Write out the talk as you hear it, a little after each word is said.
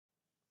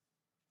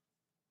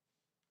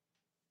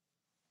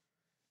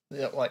We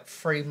got like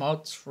 3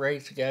 mods ready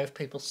to go. If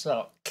people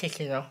start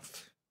kicking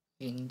off,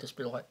 you can just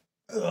be like,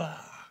 ugh.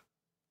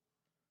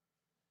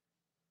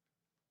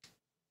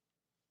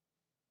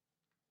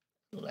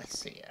 Let's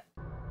see it.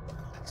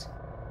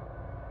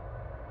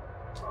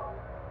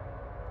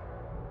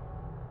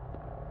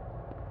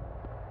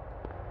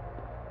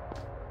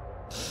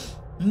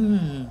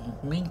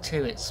 Me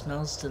too. It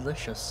smells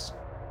delicious.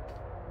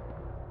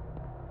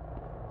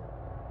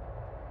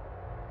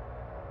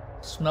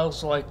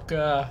 Smells like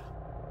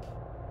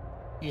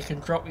you can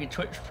drop your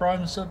Twitch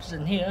Prime subs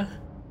in here.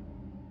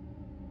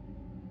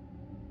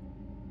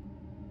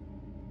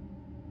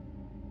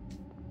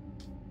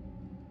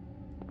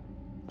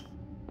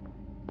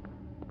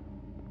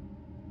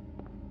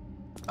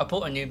 I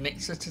bought a new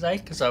mixer today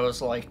because I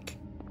was like,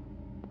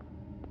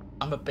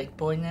 I'm a big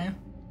boy now.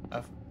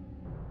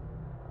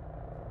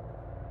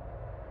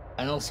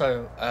 And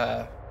also,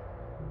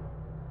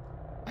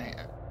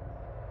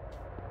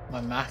 my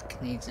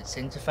Mac needs its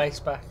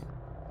interface back.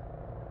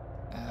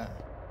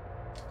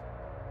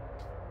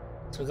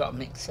 So we got a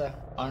mixer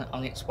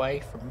on its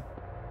way from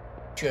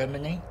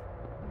Germany,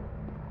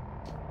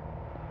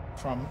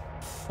 from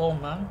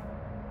Thomann,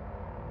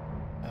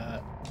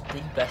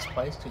 the best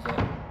place to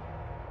get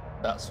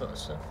that sort of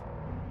stuff.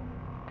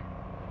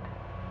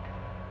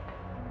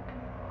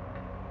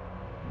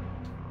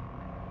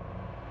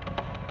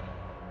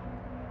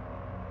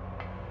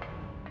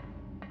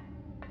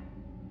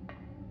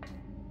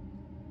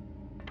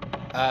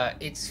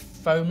 It's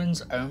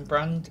Thomann's own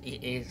brand.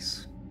 It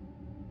is.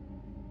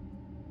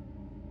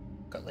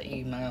 Got the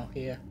email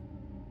here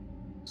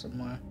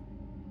somewhere.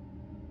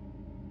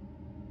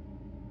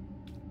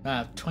 I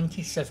have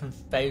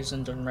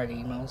 27,000 unread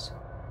emails.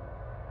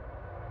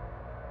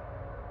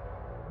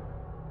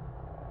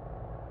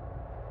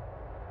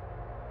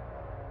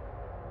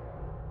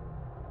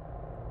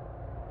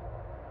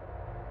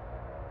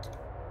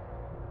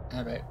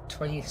 And about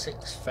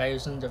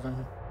 26,000 of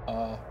them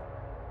are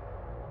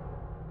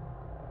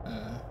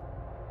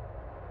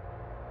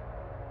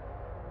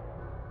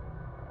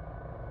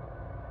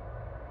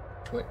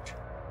Twitch.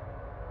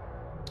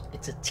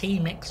 It's a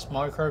T-Mix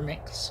Micro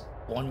Mix,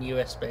 1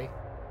 USB.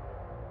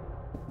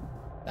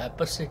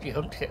 Busted your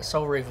hump to get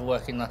Soul Reaver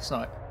working last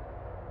night.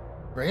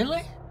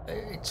 Really?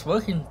 It's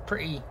working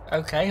pretty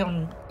okay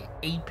on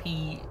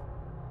EPS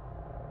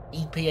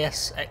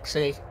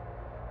XE.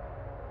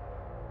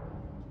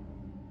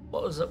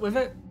 What was it with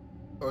it?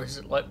 Or is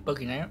it like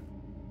bugging out?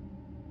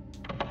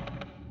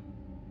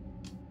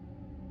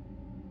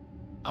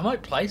 I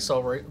might play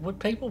Soul Reaver. Would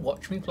people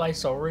watch me play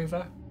Soul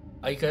Reaver?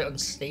 I got it on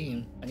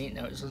Steam. I didn't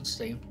know it was on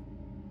Steam.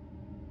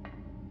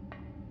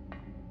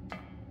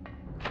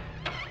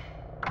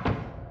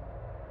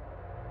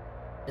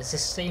 Is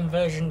this Steam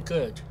version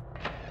good?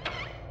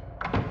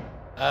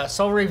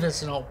 Soul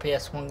Reaver's an old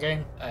PS1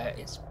 game.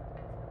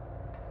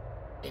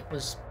 It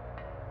was,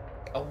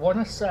 I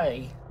want to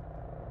say,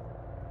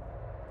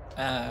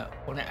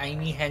 one of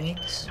Amy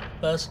Hennig's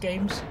first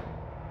games.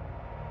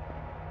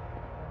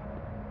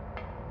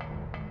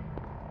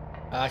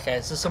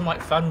 Okay, so some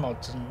like fan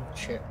mods and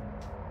shit.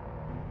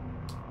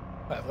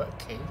 Whatever,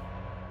 key.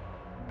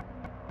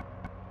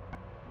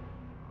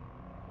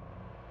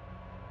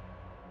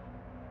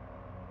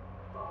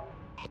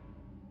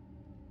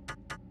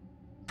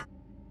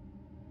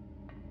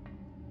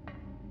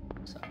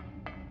 So.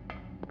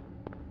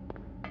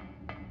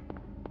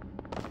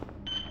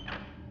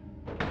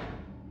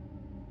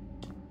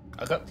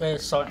 I got the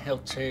Silent Hill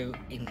 2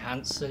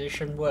 Enhanced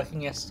Edition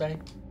working yesterday.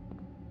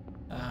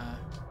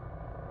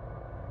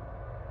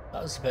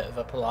 That was a bit of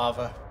a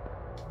palaver.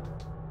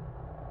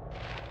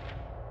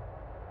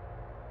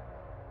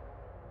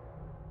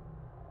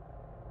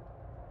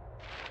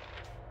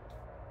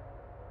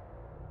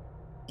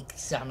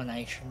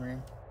 Examination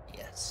room.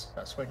 Yes,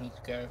 that's where I need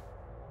to go.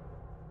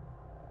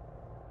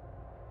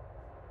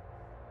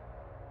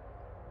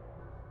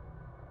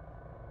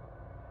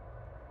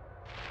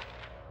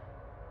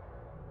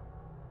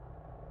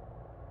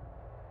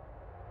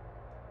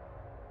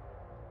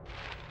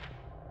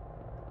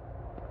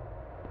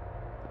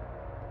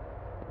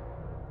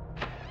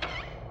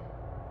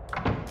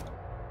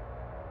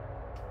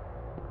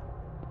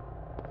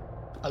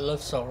 I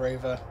love Soul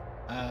Reaver,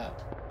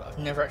 but I've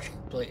never actually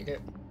completed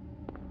it.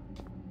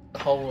 The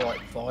whole like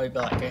vibe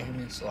of that game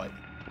is like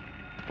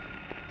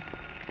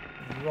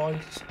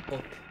right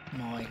up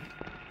my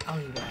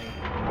alleyway.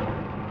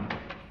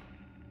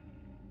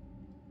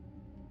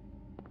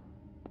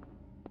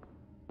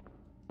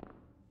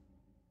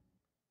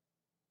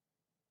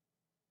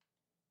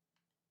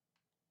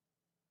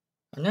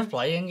 I've never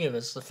played any of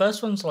this. The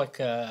first one's like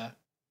a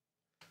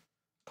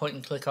point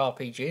and click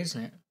RPG,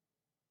 isn't it?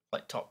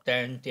 Like top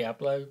down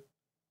Diablo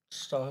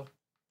style.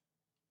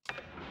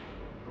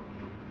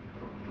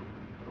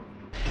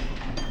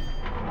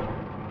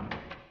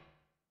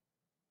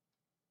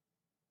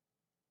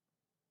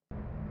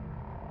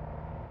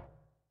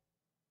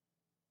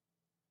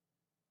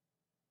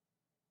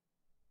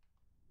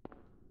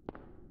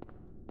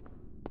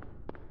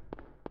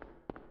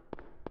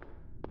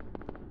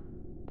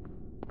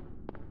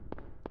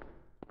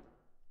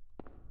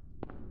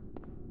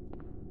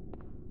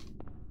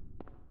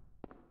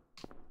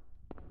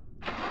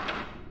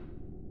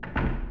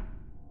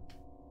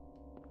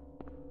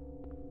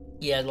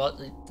 Yeah, like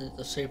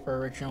the super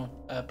original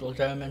Blood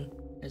Omen,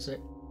 is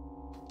it?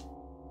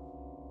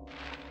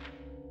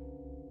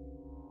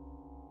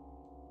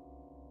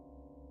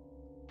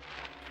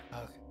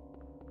 Okay.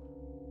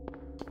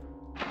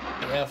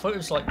 Yeah, I thought it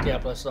was like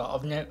Diablo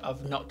style.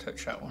 I've not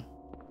touched that one.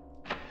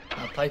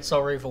 I played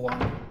Soul Reaver 1.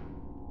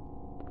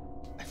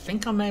 I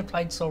think I may have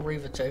played Soul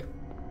Reaver 2.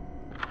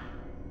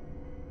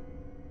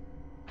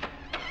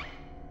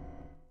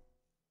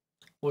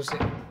 Was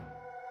it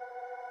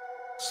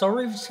Soul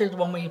Reaver 2 the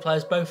one where you play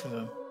as both of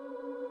them?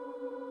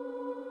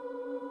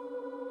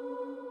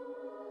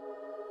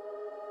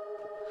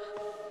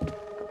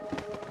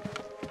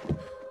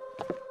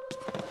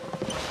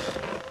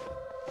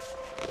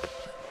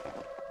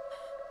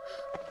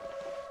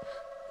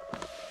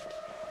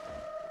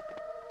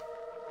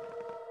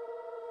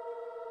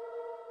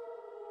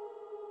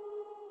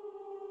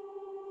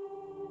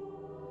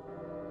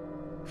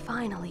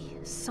 Finally,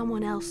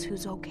 someone else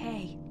who's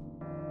okay.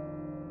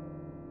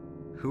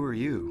 Who are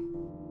you?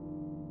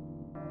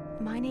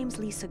 My name's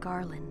Lisa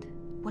Garland.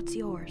 What's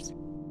yours?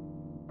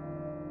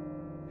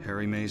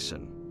 Harry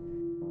Mason.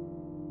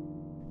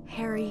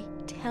 Harry,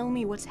 tell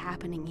me what's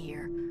happening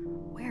here.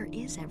 Where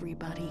is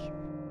everybody?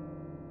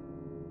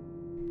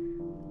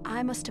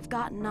 I must have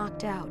gotten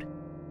knocked out.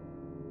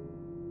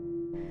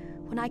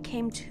 When I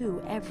came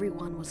to,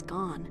 everyone was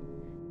gone.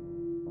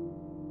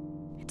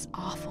 It's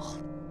awful.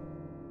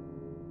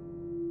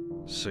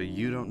 So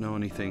you don't know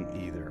anything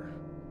either.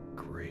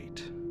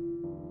 Great.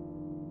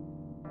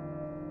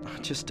 I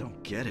just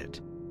don't get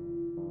it.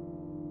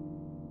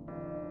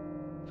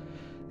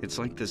 It's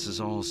like this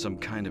is all some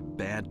kind of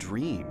bad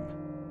dream.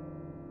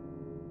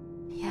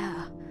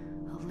 Yeah,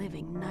 a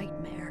living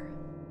nightmare.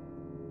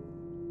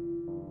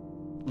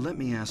 Let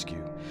me ask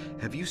you,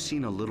 have you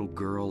seen a little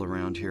girl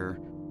around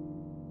here?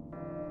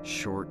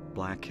 Short,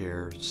 black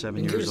hair,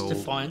 7 years old? It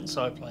was Defiance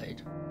I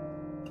played.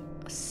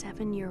 A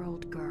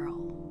 7-year-old girl.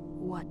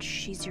 What,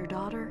 she's your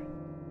daughter?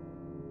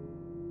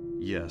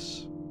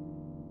 Yes.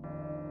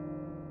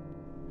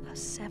 A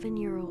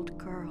 7-year-old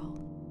girl.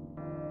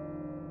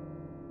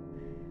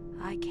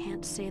 I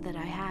can't say that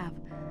I have.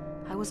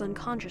 I was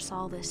unconscious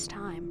all this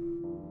time.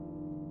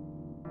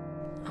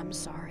 I'm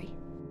sorry.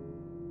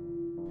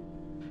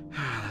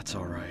 That's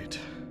all right.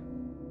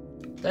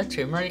 Their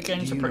Tomb Raider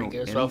games are pretty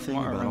good as well, from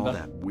what I remember. All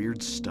that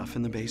weird stuff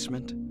in the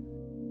basement?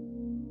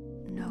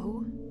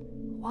 No.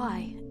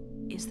 Why?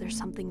 Is there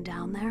something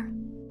down there?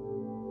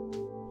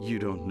 You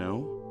don't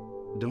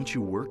know? Don't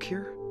you work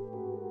here?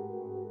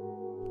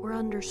 We're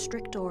under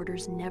strict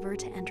orders never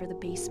to enter the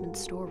basement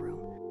storeroom.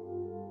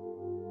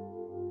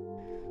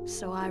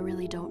 So I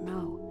really don't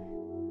know.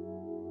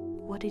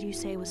 What did you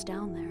say was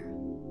down there?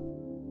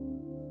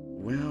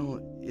 Well,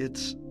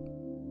 it's...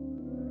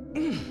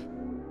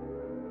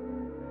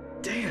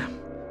 Damn!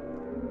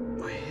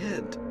 My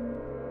head.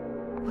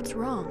 What's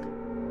wrong?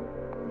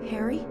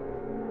 Harry?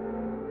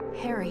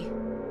 Harry,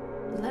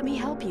 let me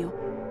help you.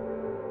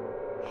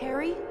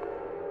 Harry?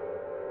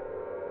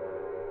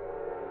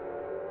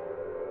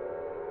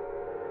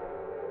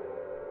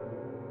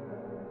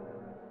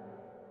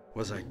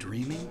 Was I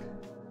dreaming?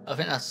 I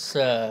think that's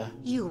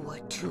You were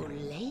too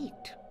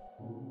late.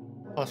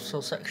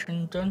 hospital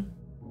section done.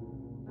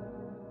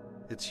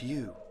 It's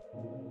you.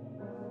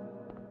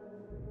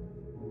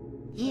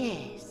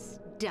 Yes,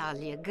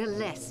 Dahlia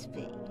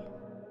Gillespie.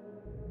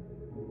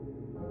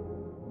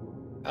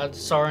 The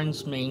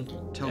sirens mean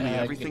Tell me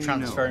everything you're you know.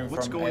 transferring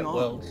What's from going on?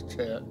 Outworld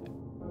to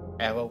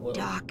our world.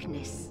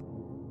 Darkness.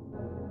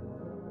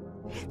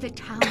 The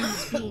town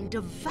is being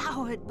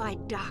devoured by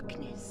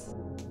darkness.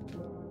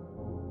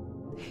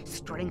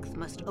 Strength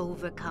must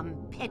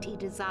overcome petty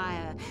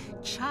desire,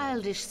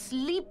 childish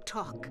sleep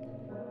talk.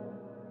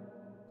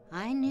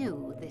 I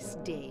knew this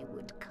day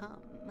would come.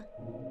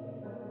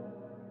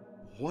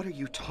 What are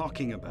you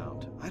talking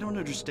about? I don't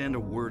understand a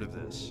word of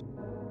this.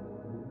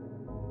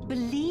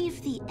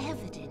 Believe the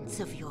evidence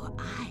of your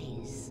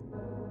eyes.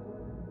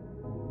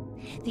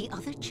 The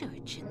other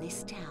church in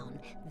this town,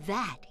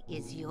 that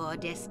is your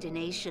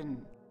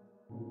destination.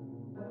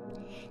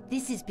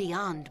 This is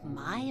beyond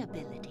my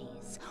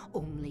abilities.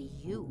 Only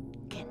you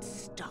can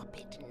stop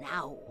it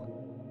now.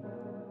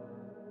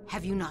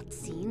 Have you not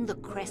seen the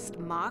crest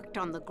marked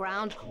on the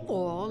ground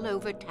all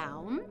over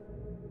town?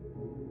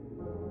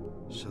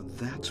 So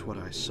that's what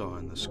I saw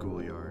in the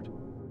schoolyard.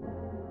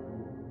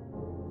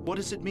 What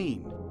does it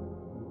mean?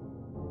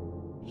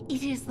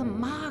 It is the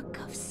mark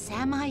of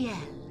Samael.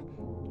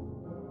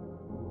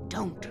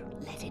 Don't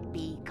let it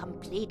be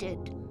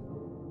completed.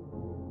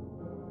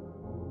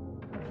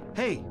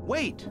 Hey,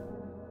 wait!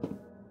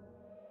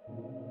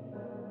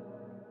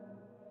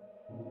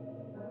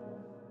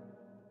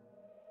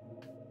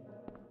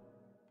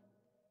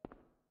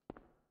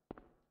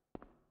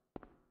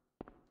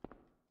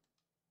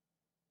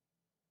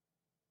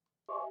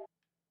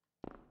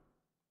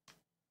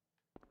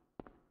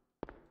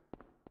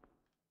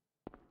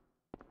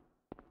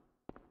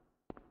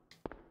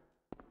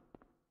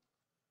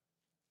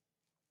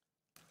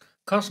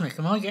 Cosmic,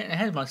 am I getting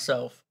ahead of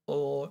myself,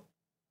 or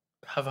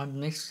have I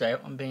missed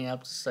out on being able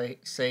to see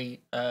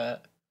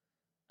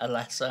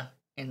Alessa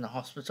in the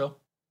hospital.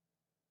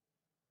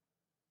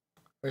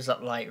 Or is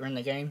that later in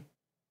the game?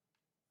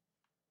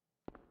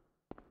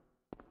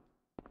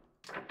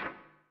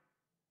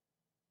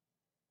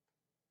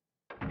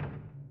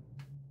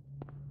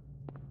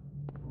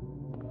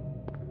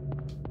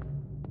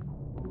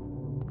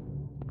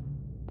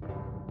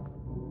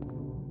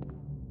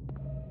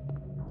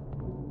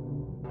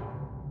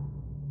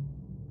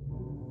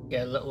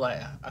 Yeah, a little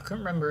later. I couldn't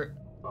remember it.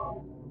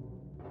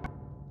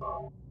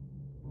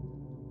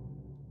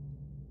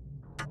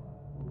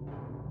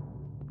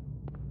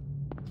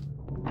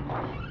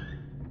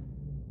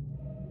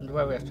 Wonder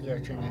where we have to go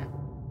to now.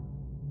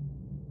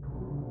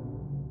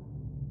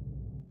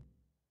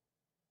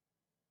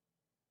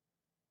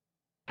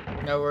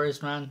 No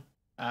worries, man.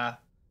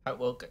 Hope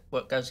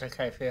work goes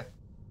okay for you.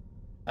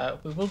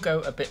 We will go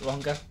a bit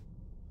longer.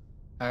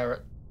 At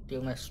the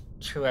almost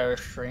 2-hour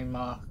stream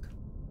mark.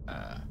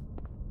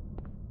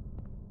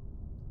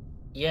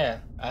 Yeah.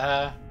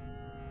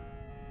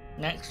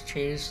 Next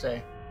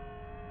Tuesday.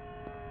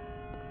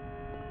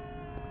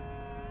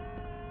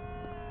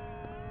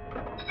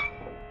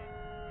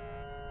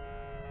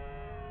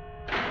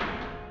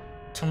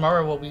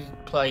 Tomorrow we'll be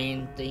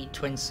playing the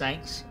Twin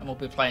Snakes, and we'll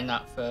be playing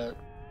that for the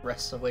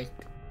rest of the week.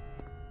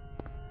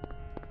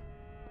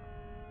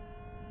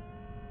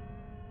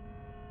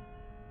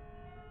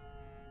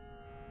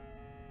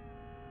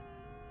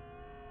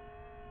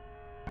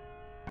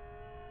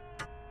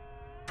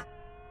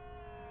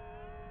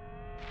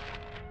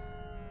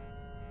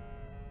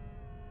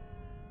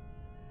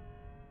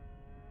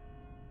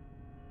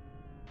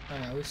 I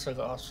know, we still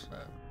got us.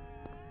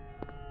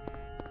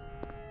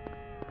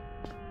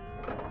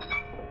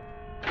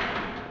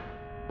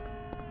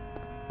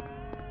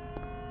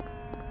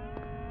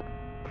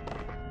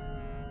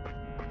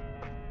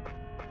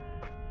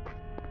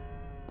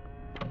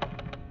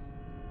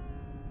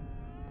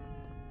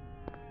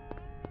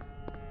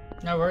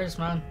 No worries,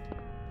 man.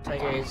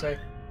 Take it easy.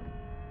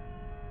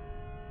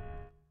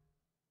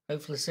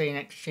 Hopefully see you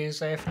next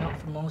Tuesday, if not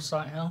for more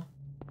Sight Hill.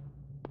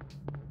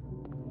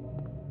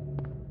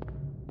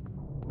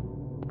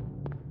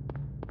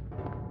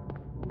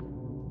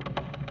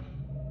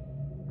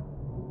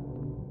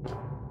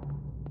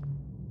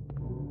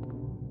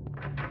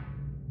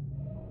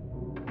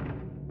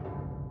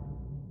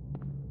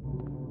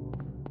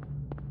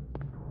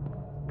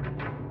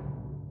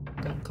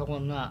 Don't call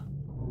him that.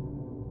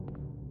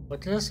 What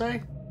did I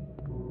say?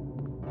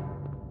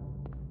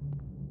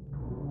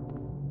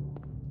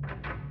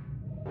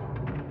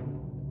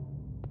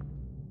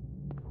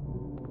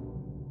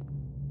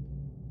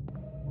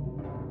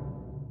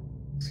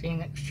 See you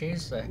next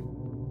Tuesday.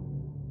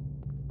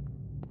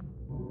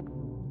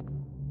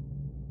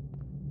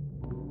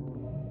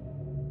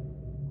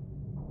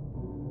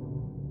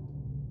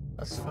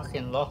 That's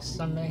fucking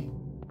lost on me.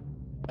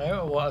 I don't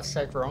know what I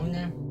said wrong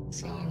there.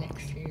 See you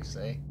next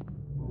Tuesday.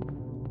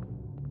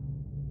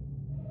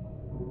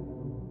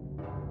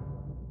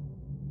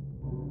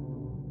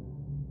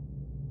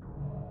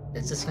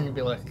 It's just going to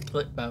be like a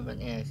clip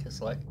moment here,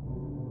 because like,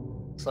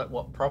 it's like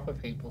what proper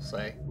people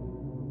say.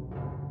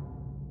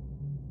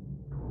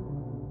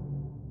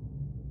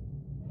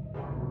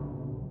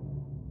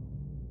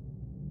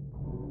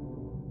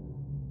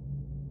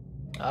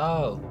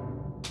 Oh,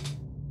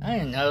 I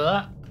didn't know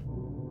that.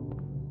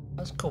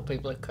 That's cool,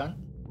 people are cunt.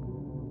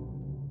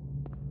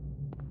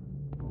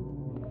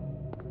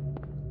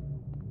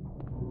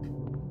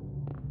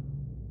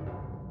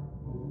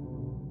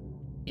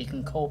 You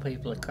can call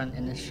people a cunt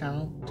in this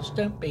channel, just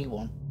don't be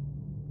one.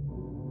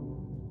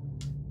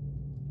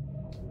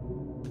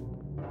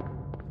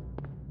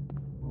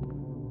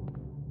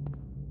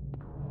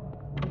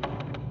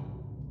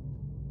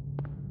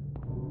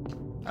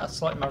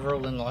 That's like my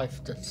rule in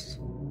life, just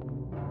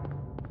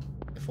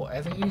if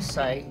whatever you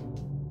say,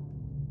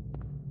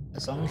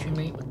 as long as you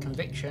meet with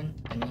conviction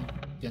and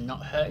you're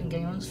not hurting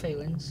anyone's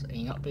feelings and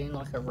you're not being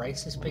like a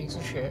racist piece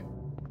of shit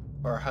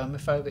or a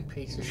homophobic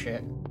piece of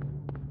shit,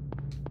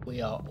 we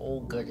are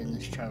all good in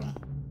this channel.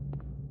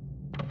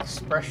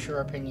 Express your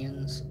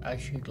opinions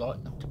as you'd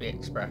like them to be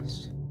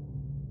expressed.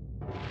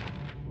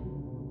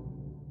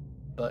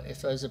 But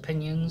if those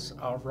opinions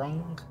are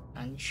wrong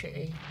and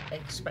shitty,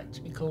 expect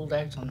to be called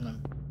out on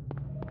them.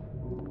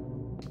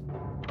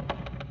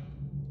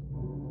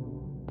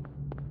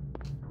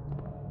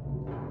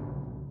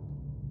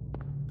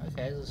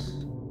 Okay, this...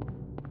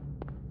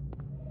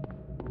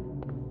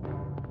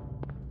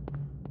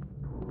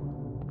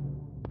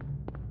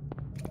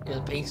 You're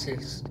the piece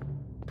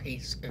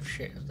of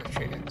shit of the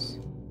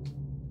shittest.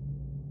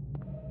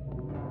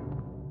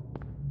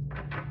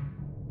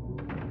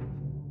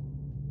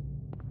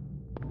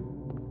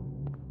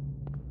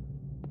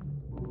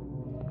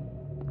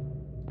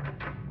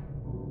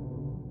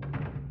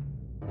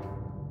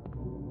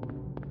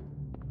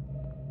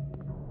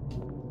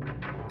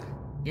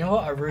 You know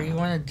what I really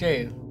want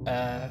to do?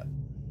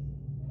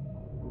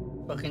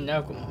 Fucking now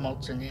I've got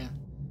mods in here.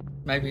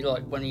 Maybe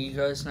like one of you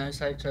guys knows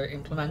how to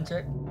implement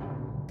it.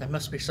 There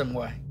must be some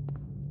way.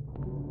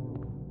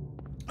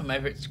 Or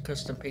maybe it's a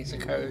custom piece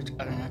of code,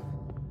 I don't know.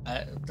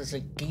 There's a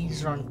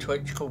geezer on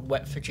Twitch called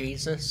Wet for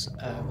Jesus,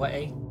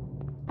 Wetty.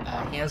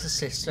 He has a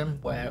system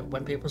where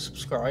when people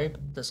subscribe,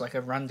 there's like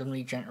a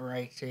randomly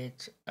generated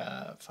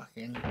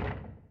fucking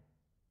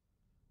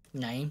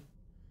name.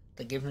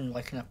 They give him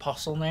like an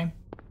apostle name.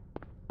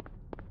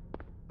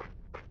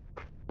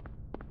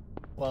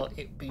 Well,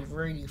 it'd be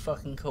really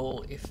fucking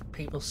cool if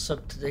people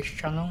sub to this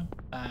channel.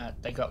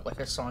 They got like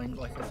a sign,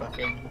 like a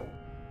fucking,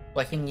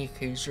 like in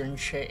Yakuza and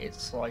shit.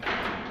 It's like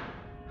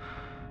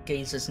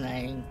Geezer's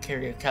name,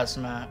 Kiryu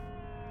Kazuma,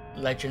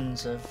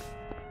 Legends of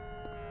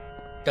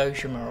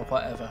Dojima or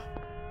whatever.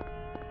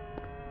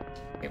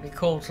 It'd be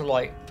cool to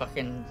like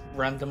fucking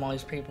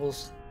randomize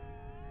people's.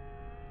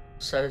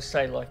 So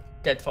say like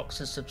Dead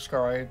Fox is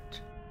subscribed.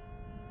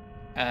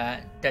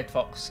 Dead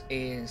Fox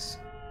is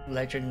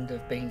Legend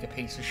of being a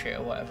piece of shit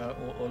or whatever,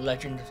 or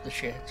Legend of the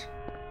shit.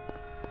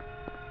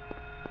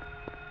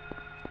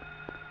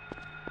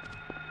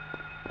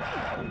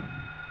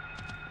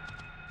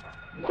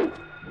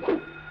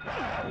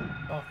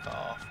 Fuck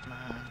off,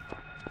 man.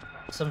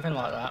 Something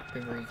like that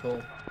would be really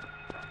cool.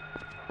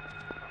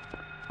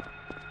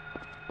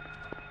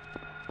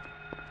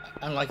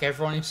 And like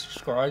everyone who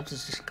subscribes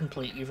is just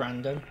completely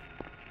random.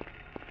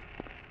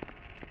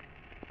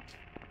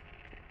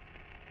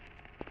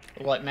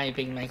 Like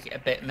maybe make it a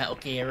bit Metal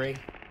Gear-y.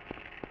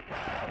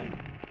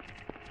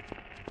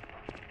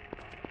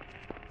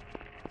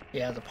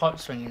 Yeah, the pipe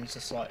swinging is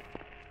just like...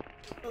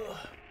 ugh.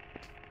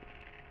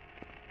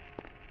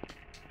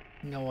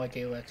 No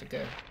idea where to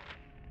go.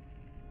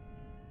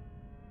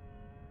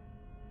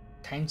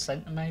 Town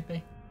centre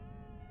maybe?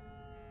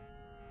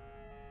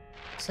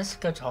 It says to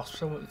go to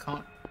hospital, but we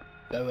can't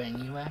go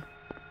anywhere.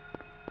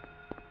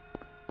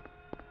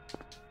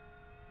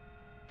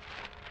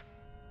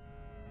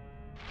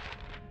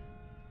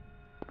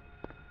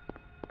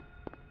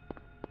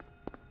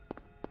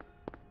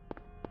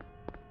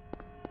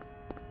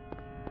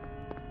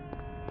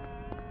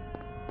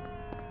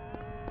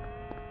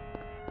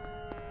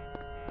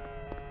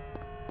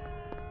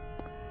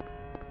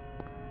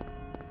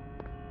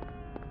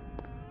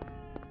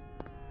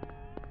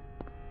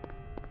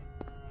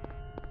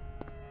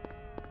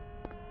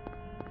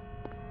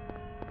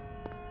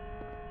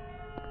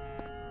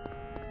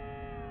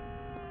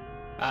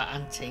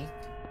 Antique.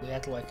 We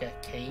had like a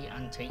key,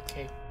 antique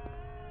key.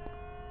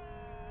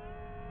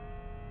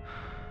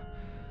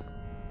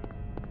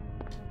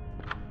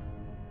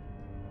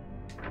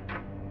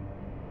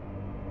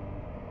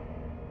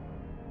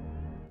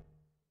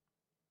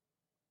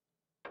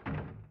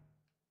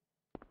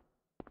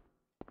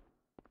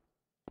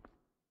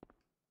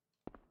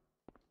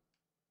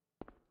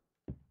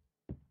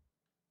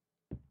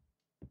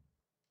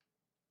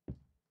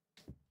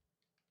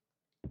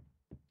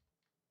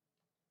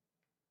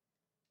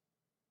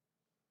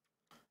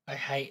 I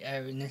hate how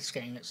in this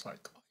game it's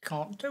like, I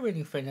can't do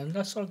anything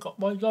unless I got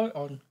my light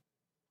on.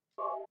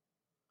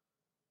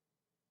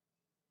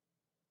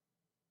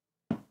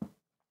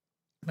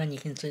 Then you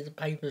can see the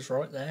papers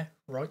right there.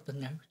 Write the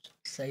note.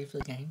 Save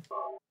the game.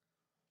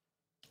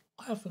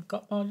 I haven't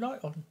got my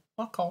light on.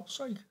 I can't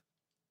see.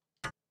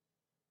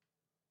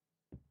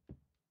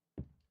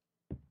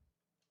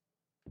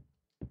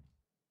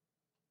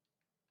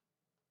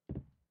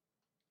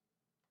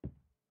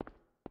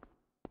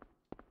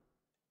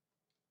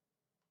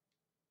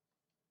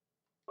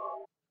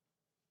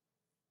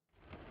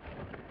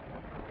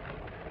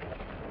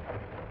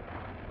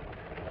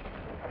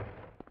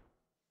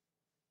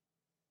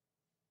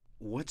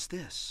 What's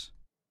this?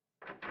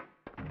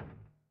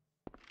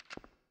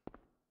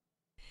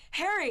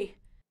 Harry!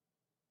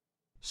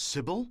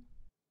 Sybil?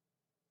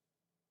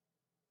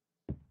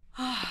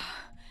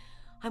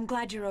 I'm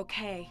glad you're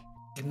okay.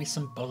 Give me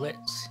some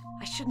bullets.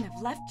 I shouldn't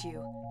have left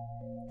you.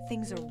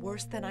 Things are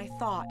worse than I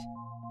thought.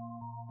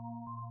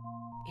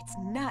 It's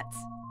nuts.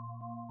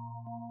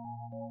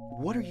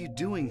 What are you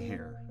doing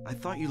here? I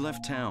thought you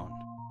left town.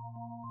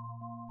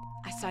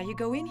 I saw you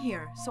go in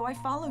here, so I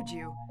followed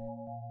you.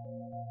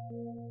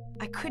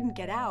 I couldn't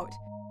get out.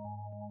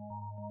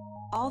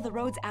 All the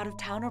roads out of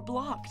town are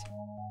blocked.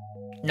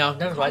 No, I've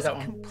never played that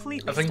one.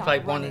 Completely I've only stopped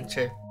played 1 running. and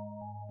 2.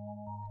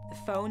 The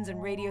phones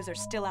and radios are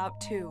still out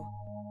too.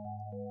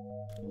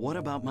 What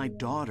about my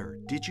daughter?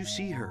 Did you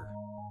see her?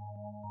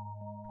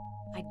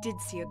 I did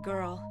see a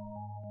girl.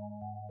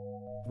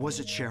 Was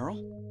it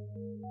Cheryl?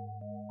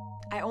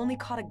 I only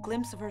caught a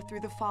glimpse of her through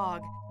the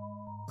fog.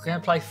 We're going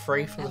to play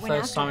 3 for I the went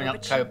first after time in her,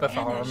 but she October for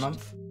Horror vanished.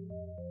 Month.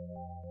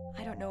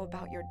 I don't know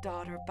about your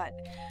daughter, but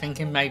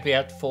Thinking maybe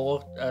add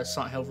 4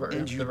 Silent Hill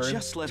And the you room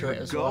just let to her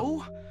it as go?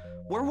 well.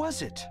 Where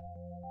was it?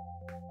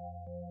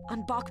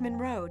 on Bachman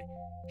Road,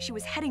 she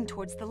was heading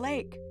towards the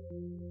lake.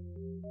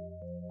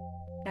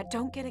 Now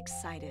don't get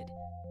excited.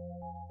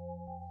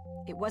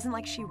 It wasn't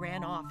like she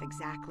ran off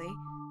exactly.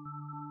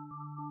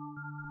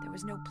 There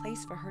was no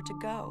place for her to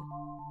go.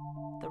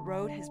 The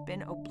road has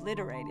been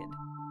obliterated.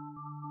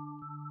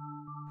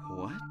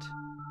 What?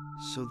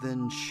 So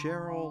then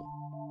Cheryl...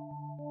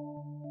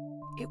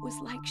 It was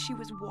like she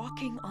was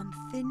walking on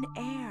thin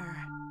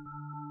air.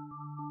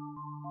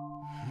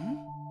 Hmm?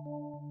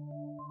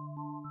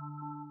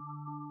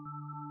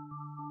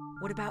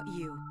 What about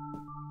you?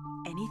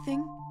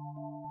 Anything?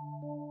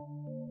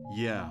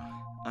 Yeah,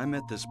 I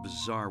met this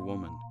bizarre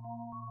woman.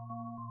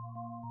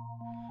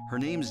 Her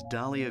name's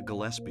Dahlia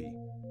Gillespie.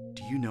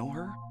 Do you know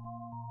her?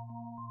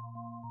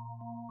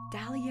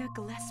 Dahlia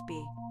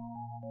Gillespie.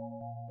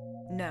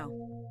 No.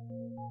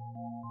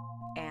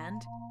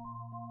 And?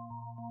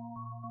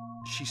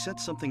 She said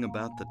something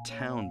about the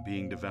town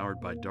being devoured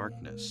by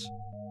darkness.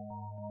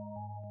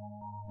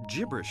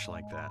 Gibberish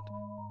like that.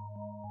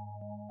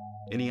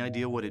 Any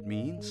idea what it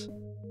means?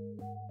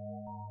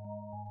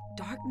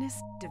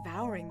 Darkness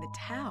devouring the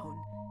town?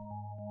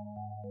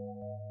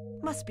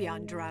 Must be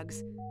on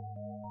drugs.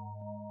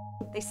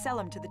 They sell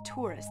them to the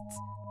tourists.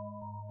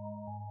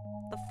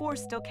 The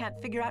Force still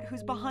can't figure out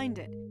who's behind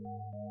it.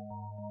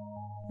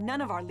 None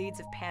of our leads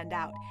have panned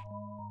out,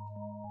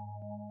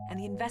 and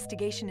the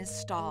investigation is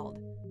stalled.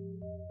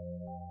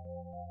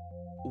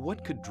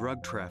 What could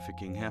drug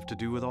trafficking have to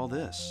do with all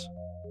this?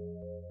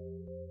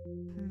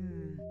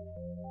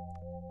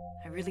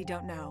 I really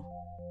don't know.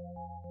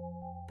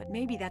 But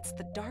maybe that's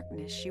the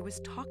darkness she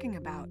was talking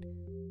about.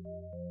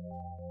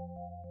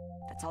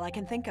 That's all I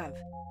can think of.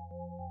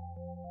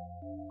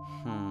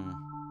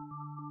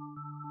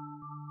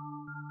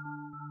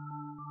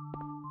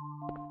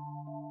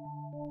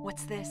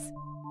 What's this?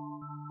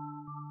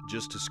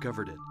 Just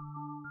discovered it.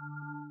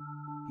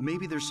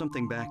 Maybe there's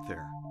something back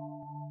there.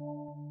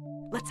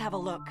 Let's have a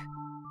look.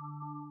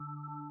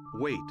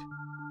 Wait.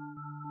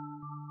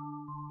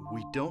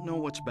 We don't know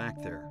what's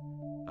back there.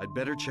 I'd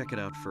better check it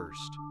out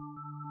first.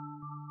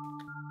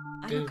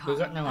 I'm Dude, a we cop.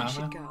 got no I ammo.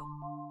 should go.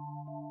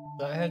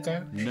 Let her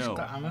go. She's No,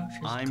 got ammo.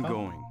 She's a I'm cop.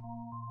 going.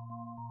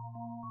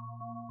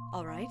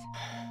 All right.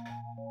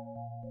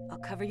 I'll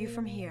cover you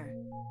from here.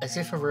 As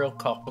if a real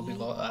cop would be Be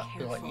like that.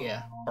 Be like, careful.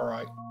 yeah,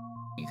 alright.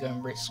 You go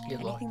and risk your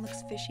life. Anything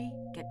looks fishy,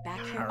 get back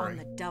here Hurry. on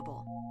the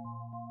double.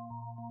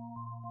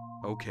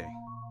 Okay.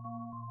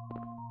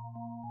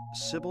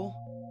 Sybil,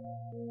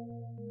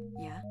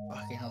 Yeah?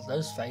 Fucking hell,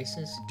 those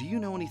faces. do you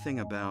know anything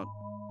about...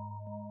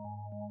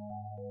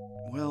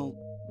 well,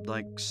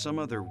 like some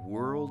other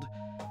world?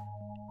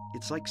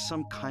 It's like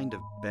some kind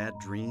of bad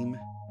dream.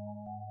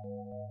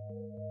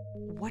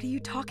 What are you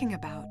talking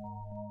about?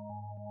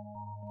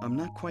 I'm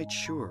not quite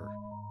sure.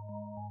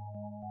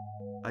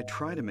 I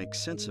try to make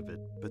sense of it,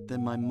 but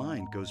then my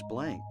mind goes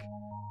blank.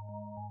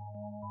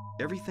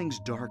 Everything's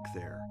dark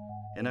there,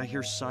 and I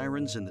hear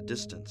sirens in the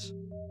distance.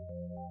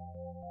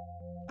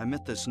 I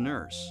met this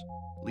nurse,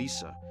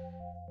 Lisa.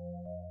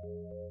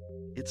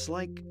 It's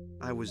like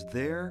I was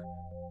there,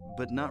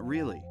 but not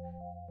really.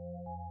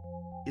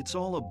 It's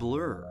all a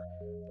blur,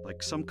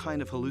 like some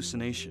kind of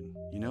hallucination,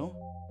 you know?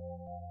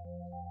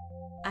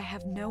 I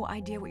have no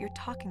idea what you're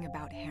talking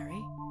about,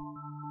 Harry.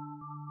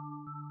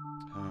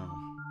 Oh.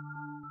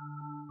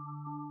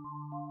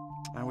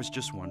 I was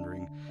just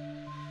wondering.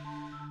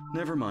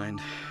 Never mind.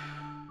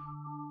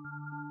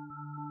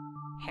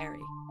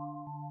 Harry.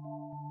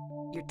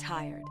 You're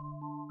tired.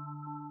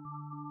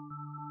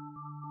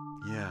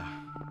 Yeah,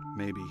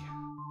 maybe.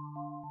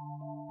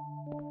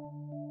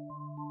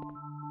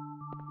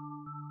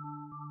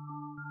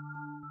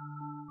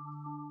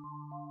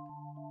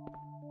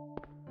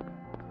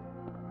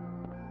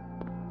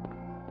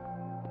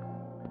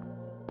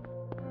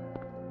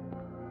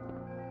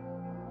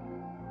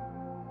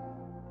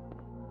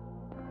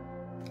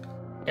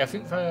 Yeah, I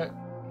think for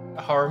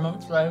Horror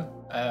Month though,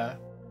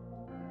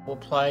 we'll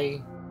play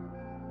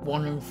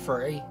 1 and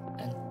 3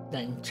 and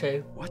then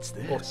 2. What's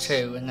this? Or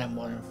 2 and then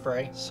 1 and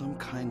 3. Some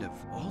kind of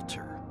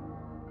altar.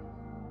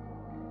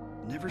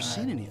 Never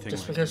seen anything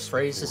Just like because this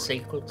 3 is a before.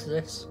 sequel to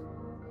this.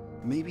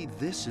 Maybe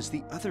this is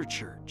the other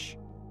church.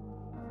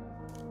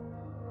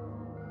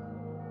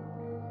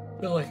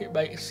 I feel like it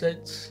makes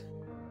sense.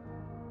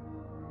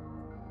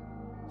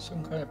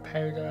 Some kind of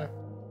powder.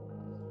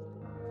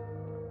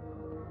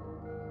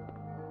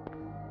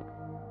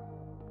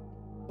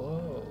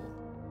 Whoa.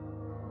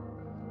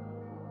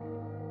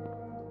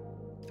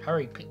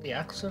 Harry, pick the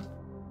axe up.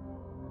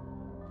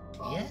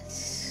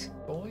 Yes,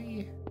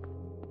 boy.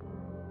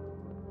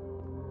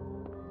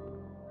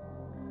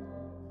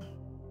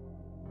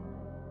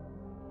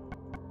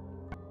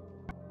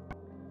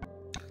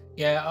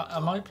 Yeah, I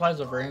might play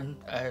the room.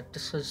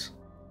 Just as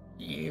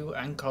you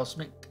and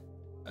Cosmic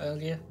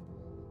earlier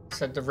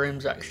said the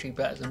room's actually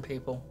better than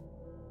people.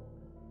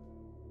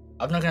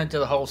 I'm not going to do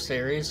the whole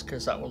series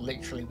because that will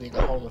literally be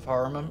the whole of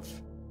Horror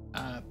Month.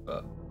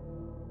 But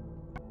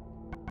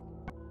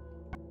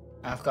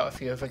I've got a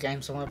few other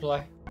games I want to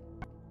play.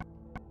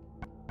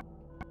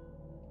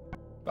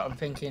 But I'm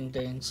thinking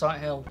doing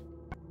Sight Hill.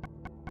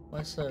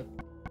 Where's the...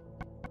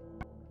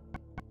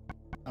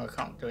 Oh, I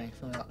can't do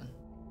anything with that then.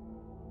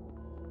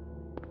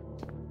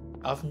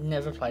 I've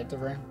never played the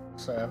room,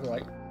 so I've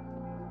like...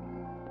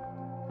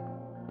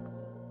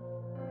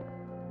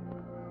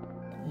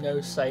 no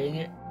say in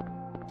it.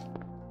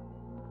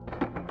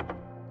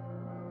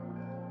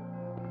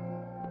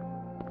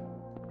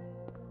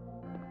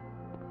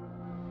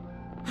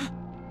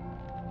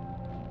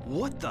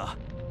 What the?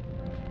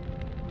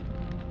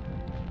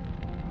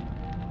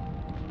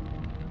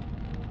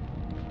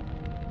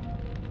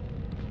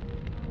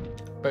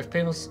 But if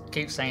people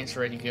keep saying it's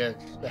really good,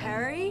 then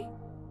Harry?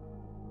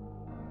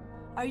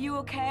 Are you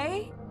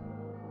okay?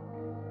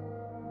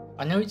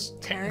 I know it's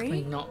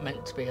technically Harry? not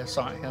meant to be a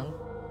Silent Hill.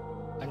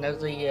 I know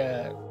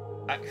the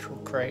actual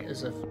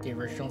creators of the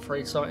original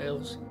 3 Silent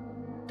Hills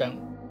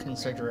don't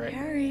consider it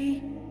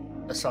Harry?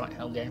 a Silent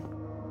Hill game.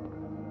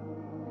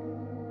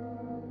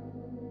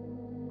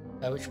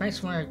 Which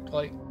makes me want to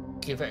like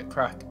give it a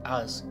crack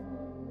as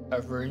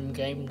a room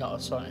game, not a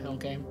Silent Hill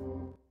game.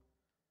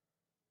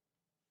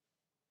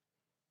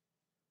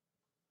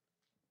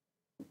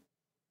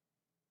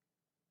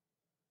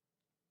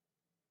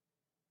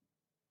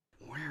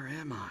 Where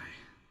am I?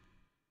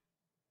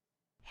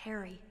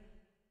 Harry.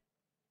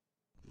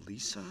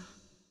 Lisa?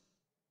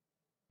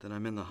 Then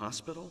I'm in the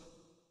hospital?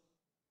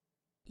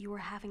 You were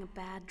having a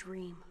bad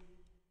dream.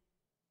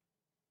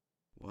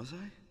 Was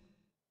I?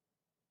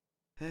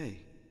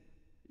 Hey,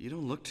 you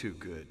don't look too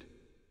good.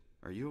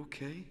 Are you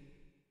okay?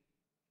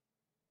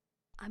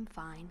 I'm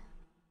fine.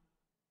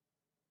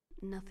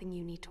 Nothing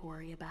you need to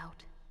worry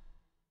about.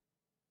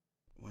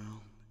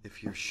 Well,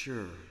 if you're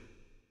sure.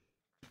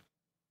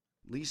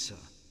 Lisa,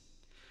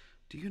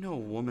 do you know a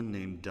woman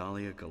named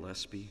Dahlia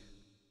Gillespie?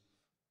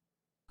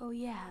 Oh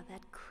yeah,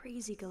 that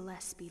crazy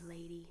Gillespie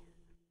lady.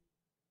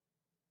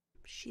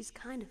 She's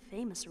kind of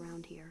famous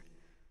around here.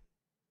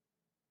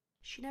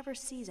 She never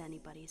sees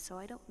anybody, so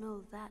I don't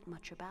know that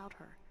much about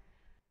her.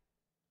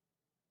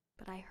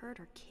 But I heard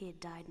her kid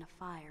died in a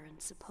fire,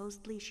 and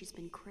supposedly she's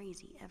been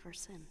crazy ever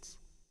since.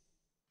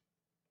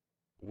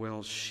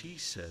 Well, she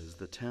says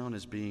the town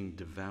is being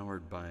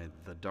devoured by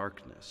the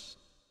darkness.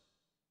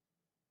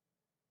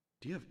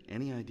 Do you have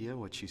any idea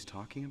what she's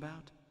talking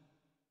about?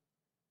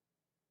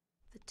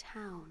 The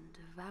town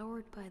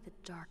devoured by the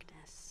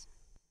darkness.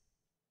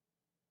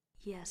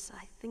 Yes,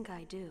 I think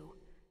I do.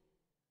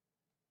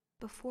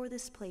 Before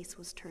this place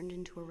was turned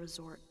into a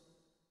resort,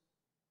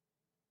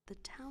 the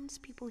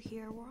townspeople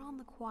here were on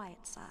the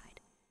quiet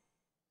side.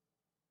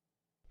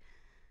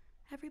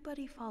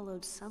 Everybody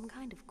followed some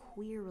kind of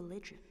queer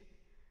religion.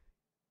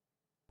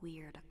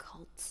 Weird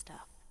occult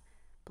stuff,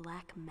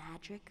 black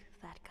magic,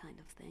 that kind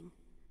of thing.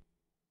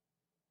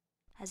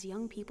 As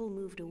young people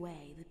moved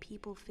away, the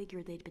people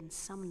figured they'd been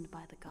summoned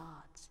by the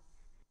gods.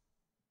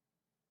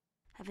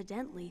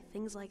 Evidently,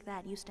 things like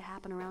that used to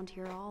happen around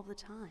here all the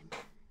time.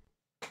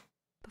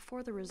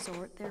 Before the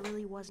resort, there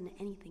really wasn't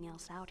anything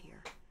else out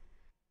here.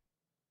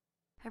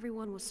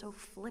 Everyone was so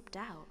flipped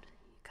out,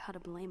 you gotta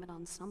blame it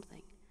on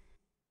something.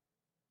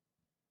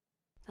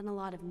 Then a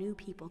lot of new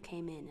people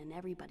came in and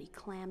everybody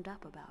clammed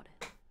up about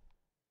it.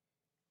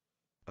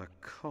 A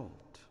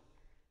cult.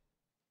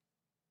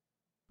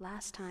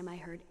 Last time I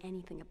heard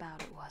anything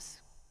about it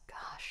was,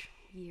 gosh,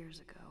 years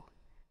ago.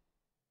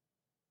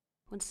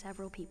 When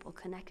several people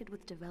connected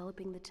with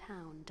developing the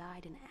town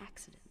died in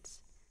accidents.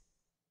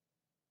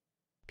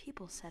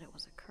 People said it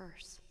was a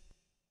curse.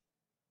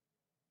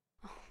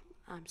 Oh,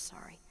 I'm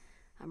sorry.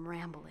 I'm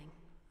rambling.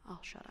 I'll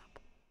shut up.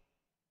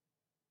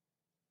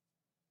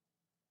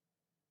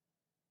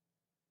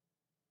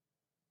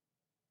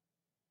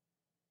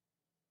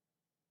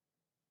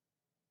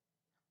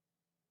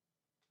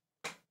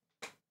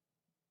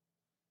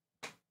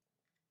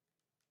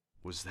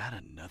 Was that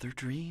another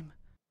dream?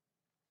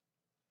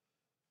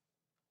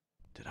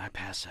 Did I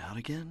pass out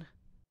again?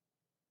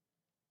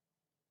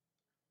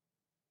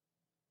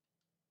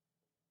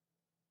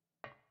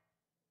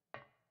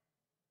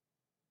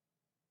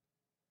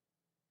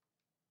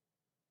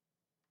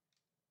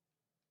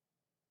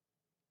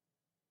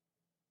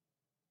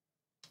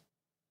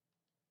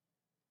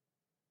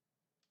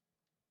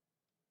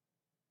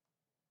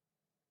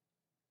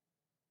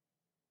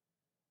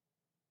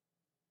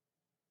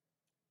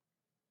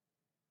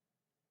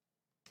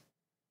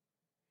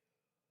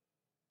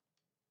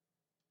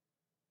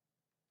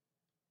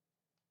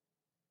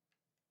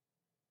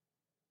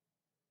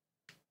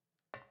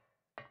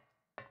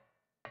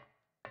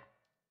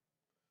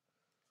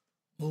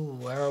 Ooh,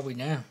 where are we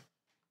now?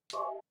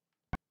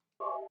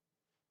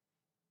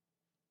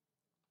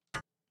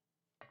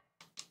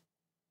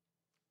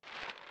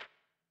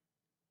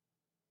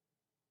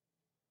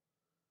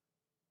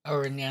 Oh,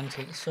 we're in the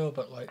antique store,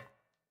 but like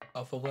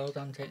otherworld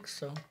antique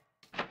store.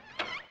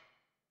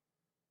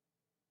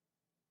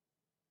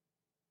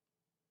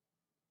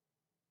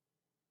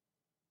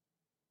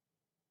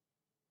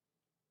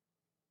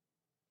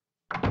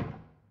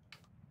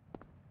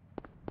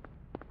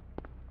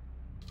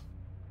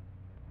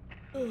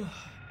 Ugh.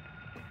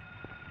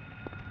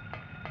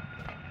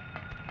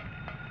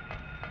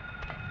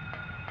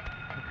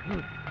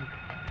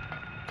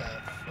 The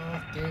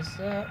fuck is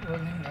that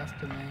running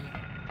after me?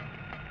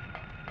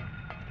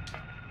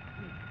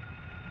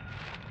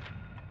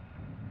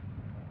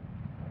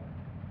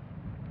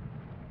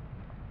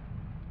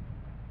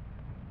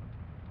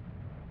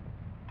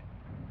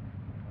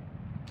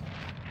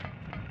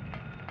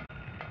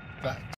 Right.